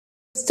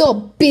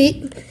Still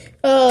beat.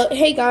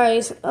 Hey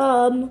guys.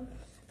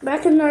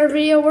 Back in our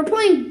video, we're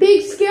playing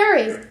Big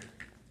Scary.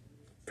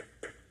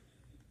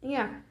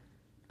 Yeah.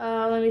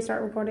 Let me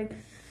start recording.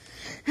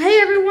 Hey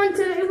everyone,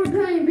 today we're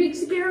playing Big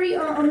Scary.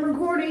 I'm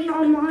recording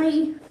on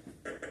my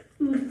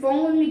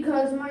phone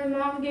because my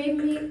mom gave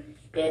me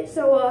it.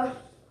 So,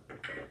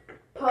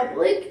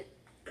 public.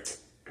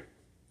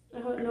 I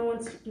hope no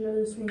one's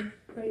noticed me.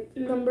 Right,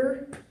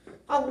 number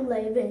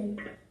 11.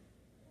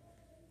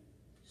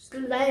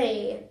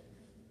 Slay.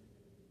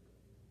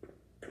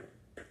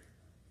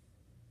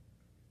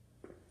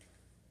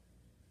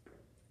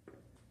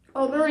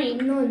 Oh, there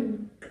ain't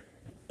none.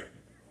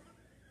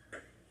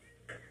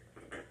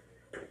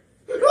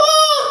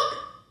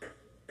 Oh!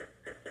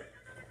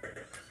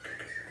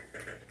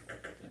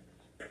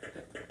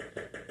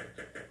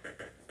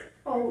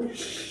 Oh,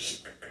 shh.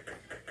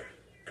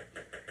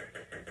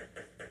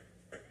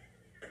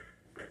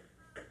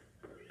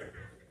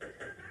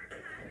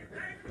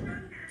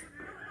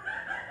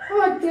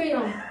 Oh,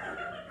 damn.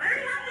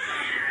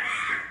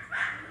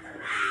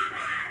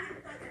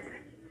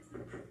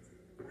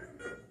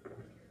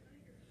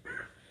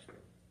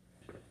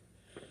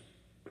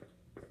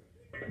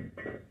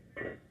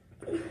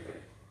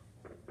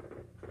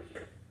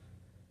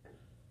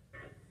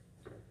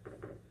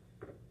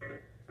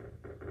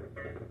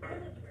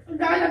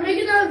 Guys, I'm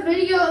making a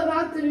video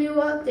about the new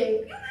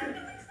update.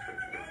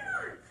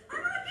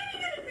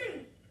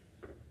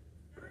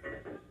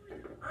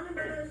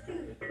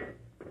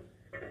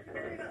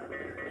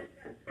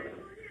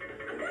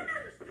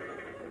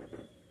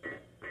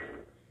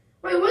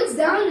 Wait, what's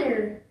down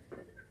there?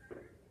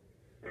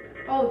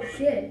 Oh,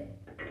 shit.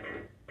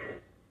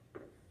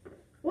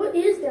 What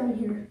is down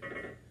here?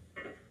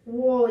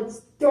 Whoa, it's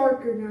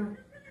darker now.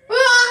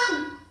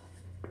 Ah!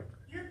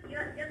 You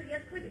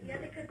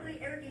have to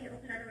complete everything to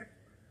open that door.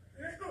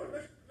 Let's go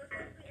complete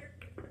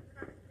everything.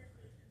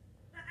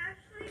 But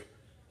actually,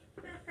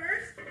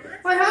 first,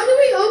 Wait, how do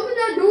we open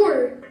that door?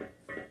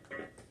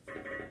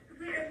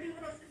 complete everything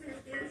else in the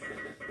stage.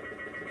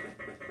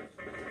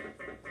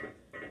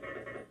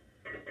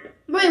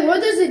 Wait, what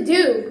does it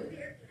do?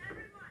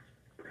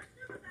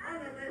 I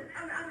don't know, but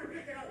I'm gonna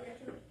figure it out yet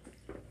too.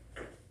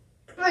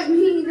 Wait, me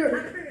I'm gonna either.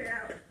 figure it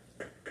out.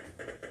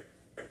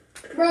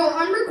 Bro,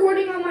 I'm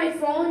recording on my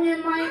phone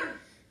and my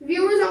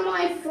viewers on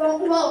my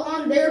phone, well,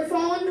 on their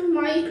phone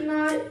might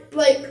not,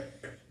 like,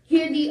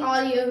 hear the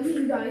audio of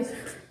you guys.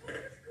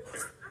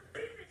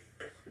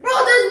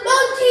 Bro, there's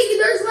monkeys!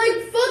 There's,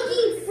 like,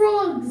 fucking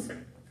frogs!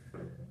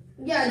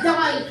 Yeah,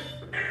 die.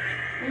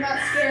 I'm not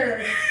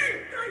scared.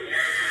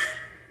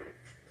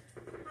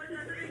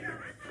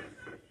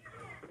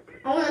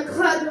 I want to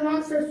clap the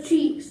monster's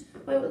cheeks.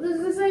 Wait, what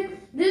does this say?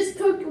 This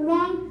took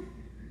long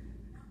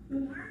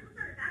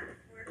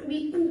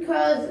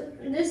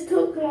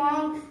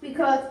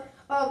because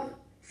of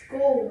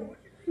school.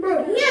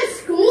 Bro, he has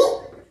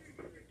school?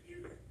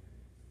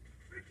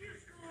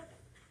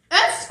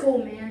 F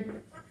school,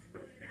 man.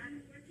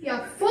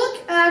 Yeah,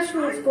 fuck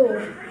Asheville school.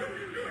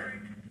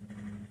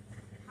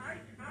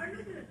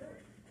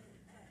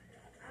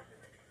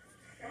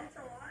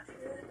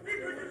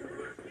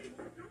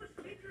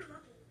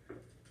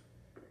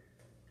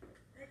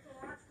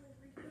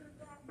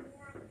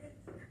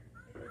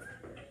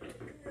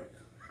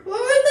 What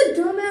was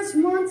the dumbass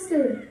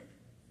monster?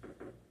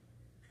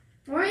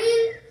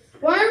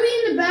 Why are we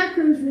in the back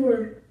room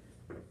for?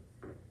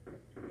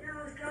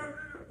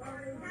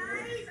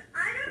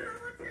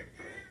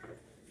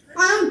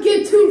 I don't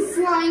get too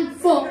flying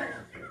fuck.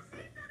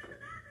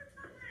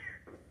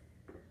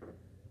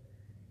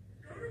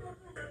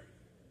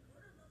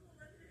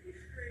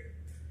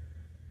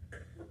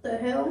 What the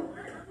hell?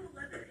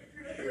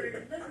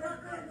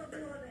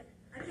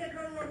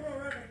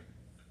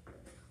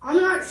 I'm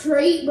not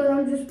straight, but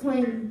I'm just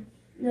playing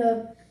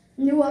the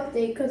new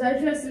update because I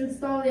just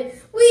installed it.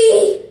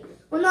 Whee!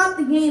 Well, not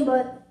the game,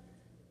 but...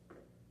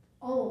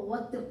 Oh,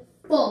 what the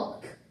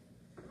fuck?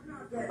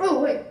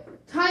 Oh, wait.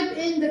 Type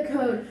in the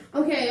code.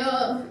 Okay,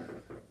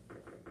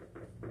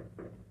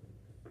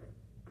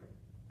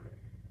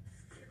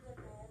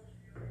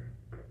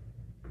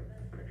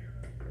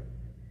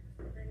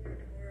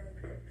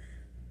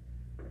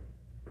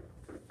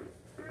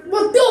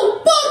 What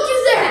the fuck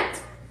is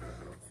that?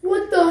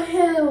 What the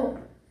hell?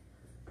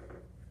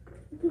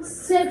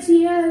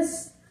 Sexy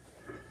ass.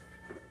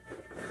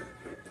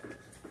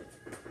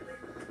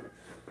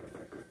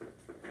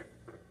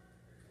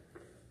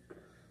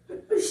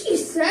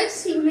 She's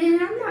sexy, man.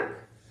 I'm not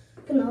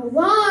gonna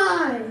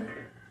lie.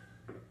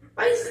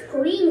 I'm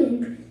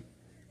screaming.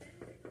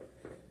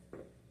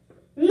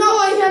 No,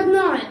 I have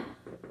not.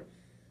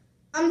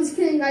 I'm just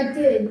kidding. I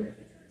did.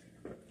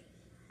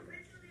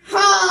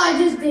 Ha! I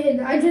just did.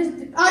 I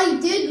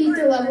did beat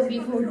the level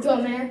before,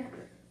 dumbass.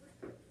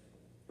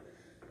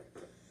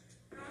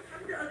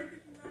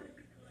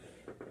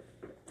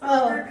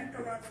 Oh.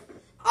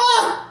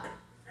 Oh!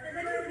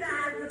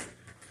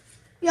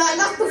 Yeah, I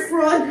got the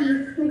froggy.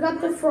 We got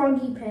the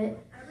froggy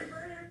pet.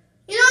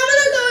 You know, I'm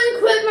gonna go and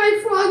quit my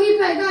froggy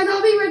pet, guys.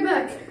 I'll be right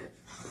back.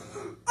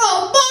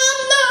 Oh,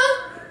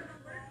 Mama!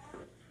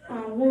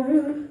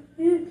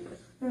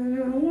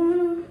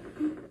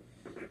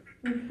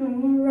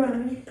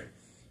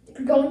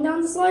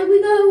 Down the slide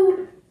we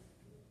go.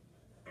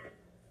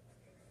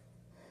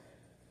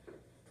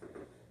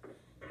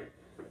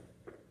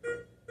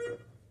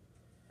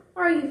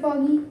 Where are you,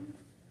 Foggy?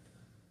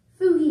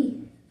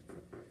 Foogie.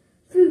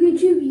 Foogie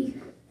Choogie.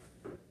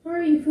 Where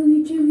are you,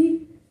 Foogie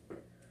Choogie?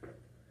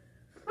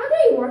 Oh,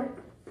 there you are.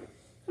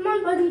 Come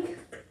on, buddy.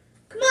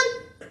 Come on.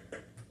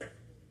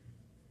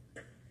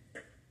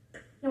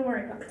 Don't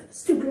worry about that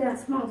stupid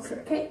ass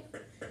monster, okay?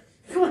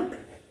 Come on.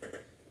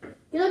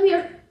 Get up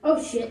here.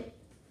 Oh, shit.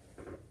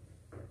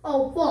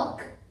 Oh,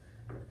 fuck.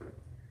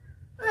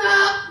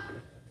 Ah!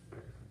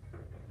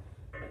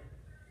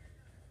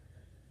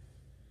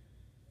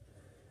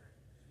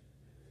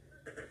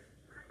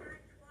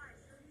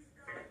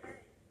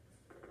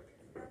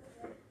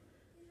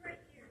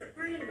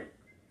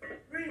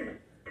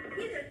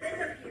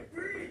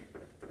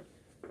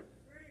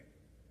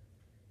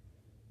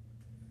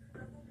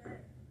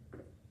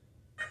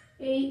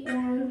 Eight,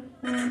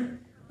 one.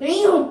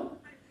 Damn!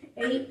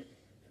 8,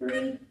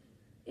 3,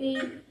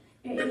 8,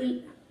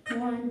 8,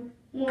 1,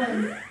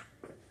 1.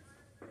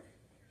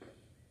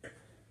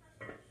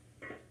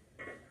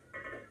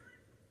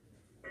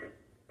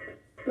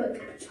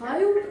 But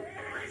child?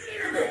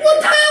 What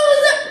the hell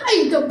is that? Hey,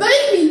 the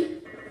baby!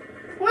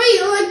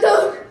 Wait,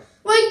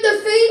 like the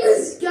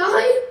famous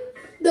guy?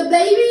 The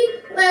baby?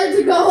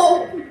 Let's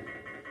go!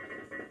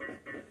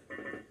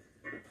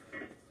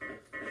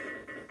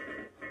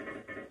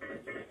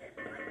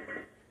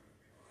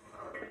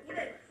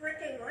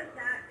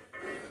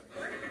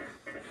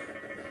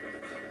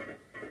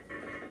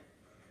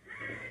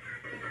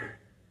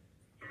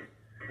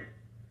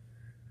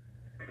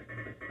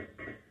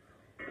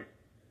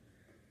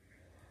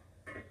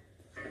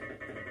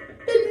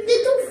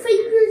 Little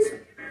fingers,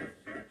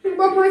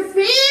 but my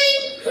fingers!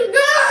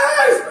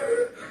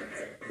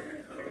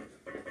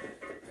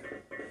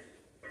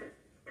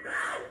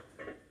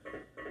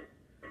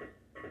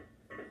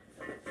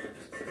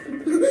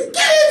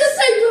 Get in the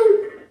safe room!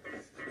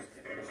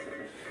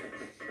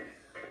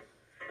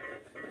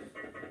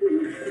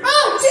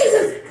 Oh,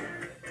 Jesus!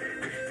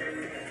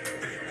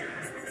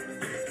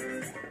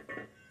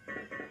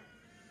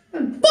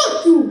 And fuck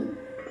you!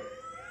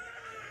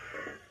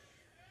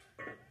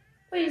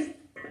 Wait,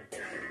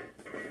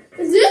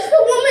 is this the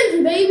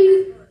woman's baby?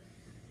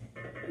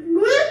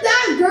 What if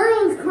that girl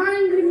is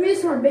crying to miss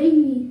her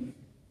baby?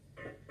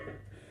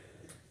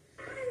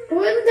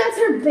 What if that's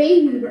her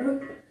baby,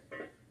 bro?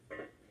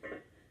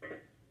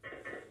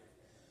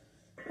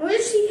 What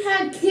if she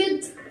had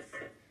kids?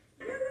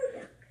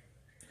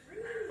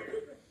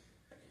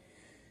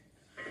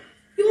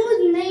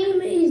 Your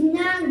name is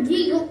not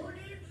Giggle.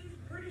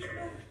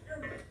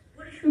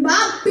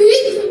 Bobby!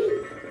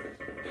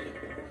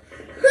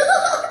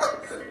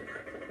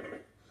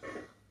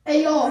 Hey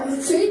y'all,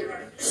 sing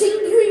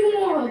who you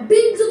want.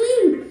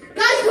 Benjamin!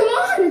 Guys, come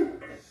on!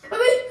 I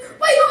mean,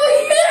 wait over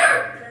here!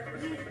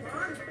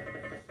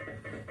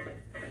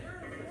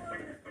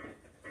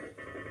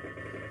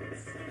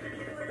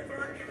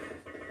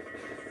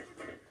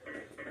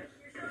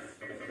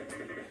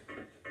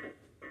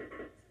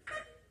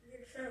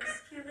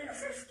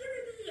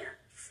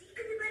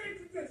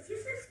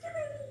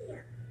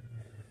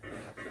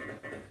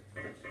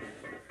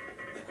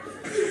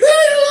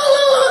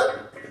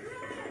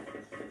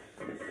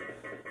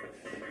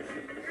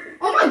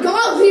 Oh my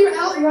god, we were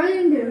out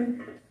running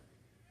him.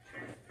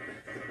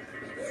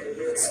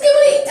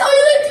 Skibidi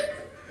toilet!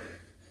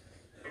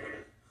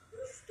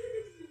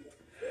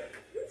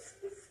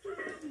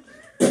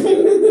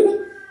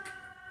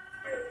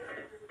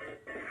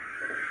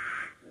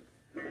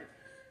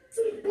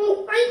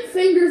 Oh, my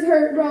fingers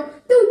hurt, bro.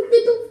 Those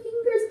little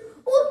fingers.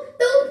 Oh,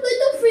 those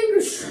little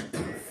fingers. Shut the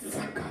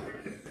fuck up.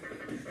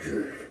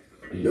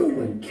 No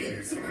one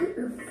cares about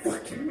your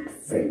fucking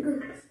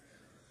fingers.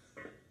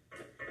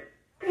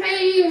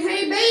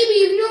 Hey, baby,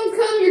 if you don't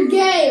come, you're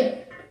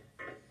gay.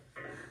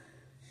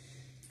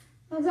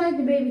 I'll take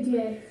the baby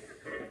gay.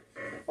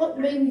 Oh,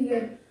 the baby's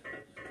gay.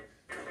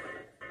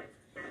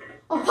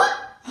 Oh,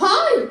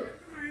 hi!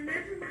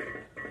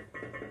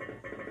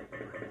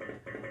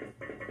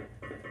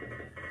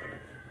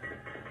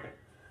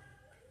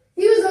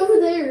 He was over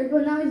there,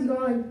 but now he's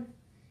gone.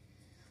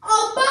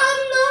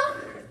 Obama!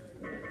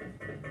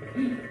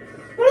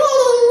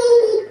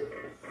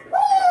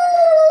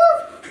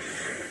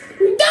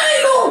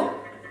 Damn!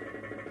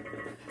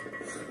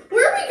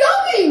 Where are we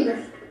going?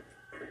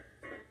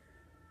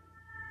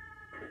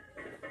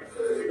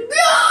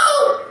 Go!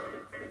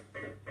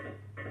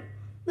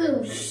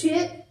 Little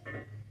shit.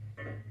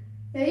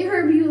 Yeah, you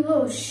heard me, you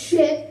little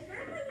shit.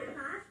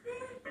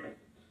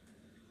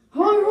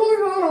 Hard.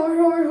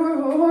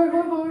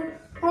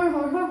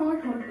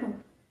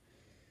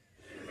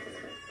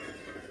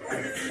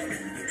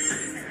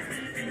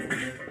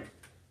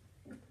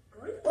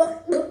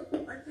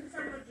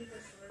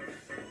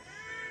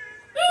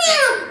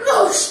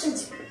 Oh shit!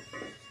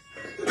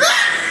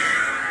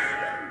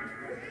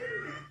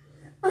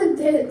 I'm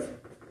dead.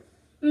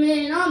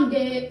 Man, I'm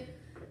dead.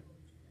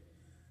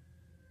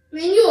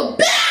 Man, you a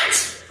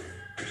bitch!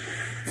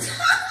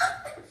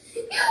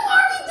 You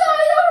already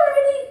died already!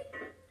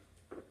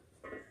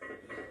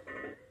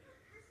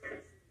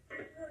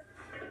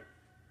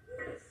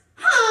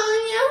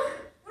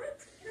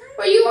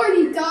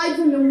 died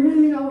from the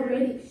woman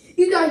already.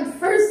 You died the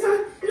first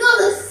time, not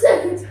the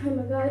second time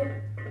I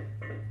died.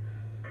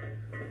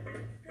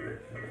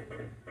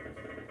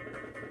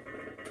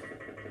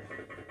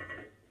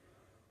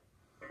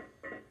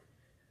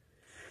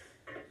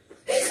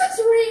 He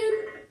just ran.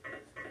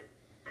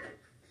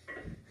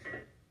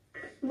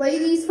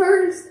 Ladies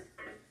first.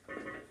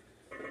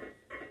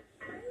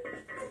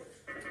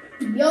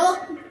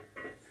 Yup.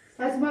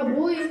 That's my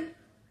boy.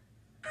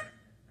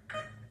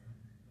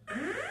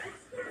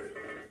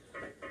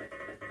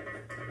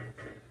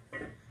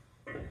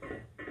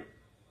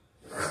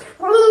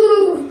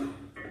 Oh,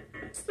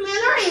 man,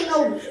 there ain't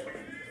no.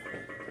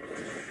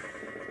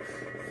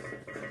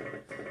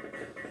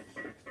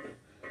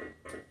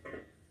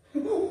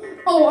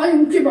 Oh, I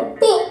don't give a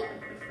fuck.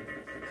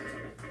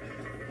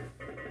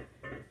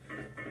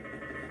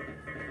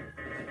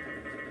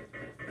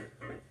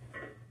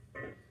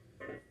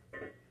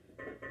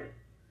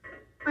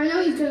 I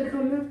know he's gonna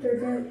come after,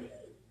 but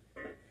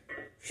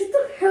shut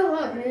the hell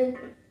up, man.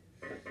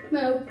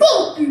 No,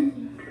 fuck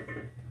you.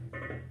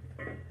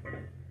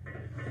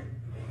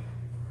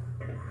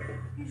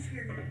 You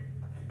scared me.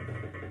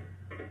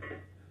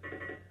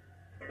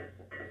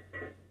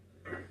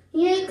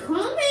 He ain't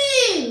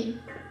coming.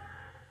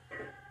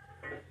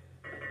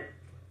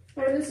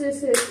 Oh, this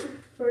is it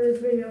for this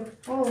video.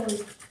 Oh,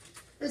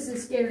 this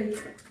is scary.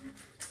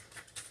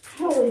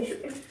 Holy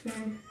shit,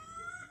 man.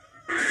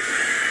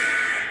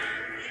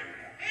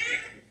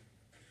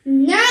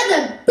 Now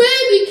the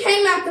baby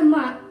came out of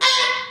my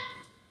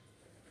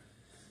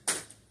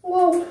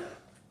Whoa.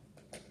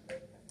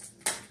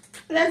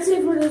 That's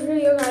it for this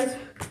video, guys.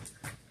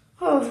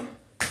 Oh,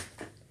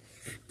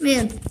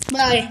 man.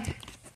 Bye.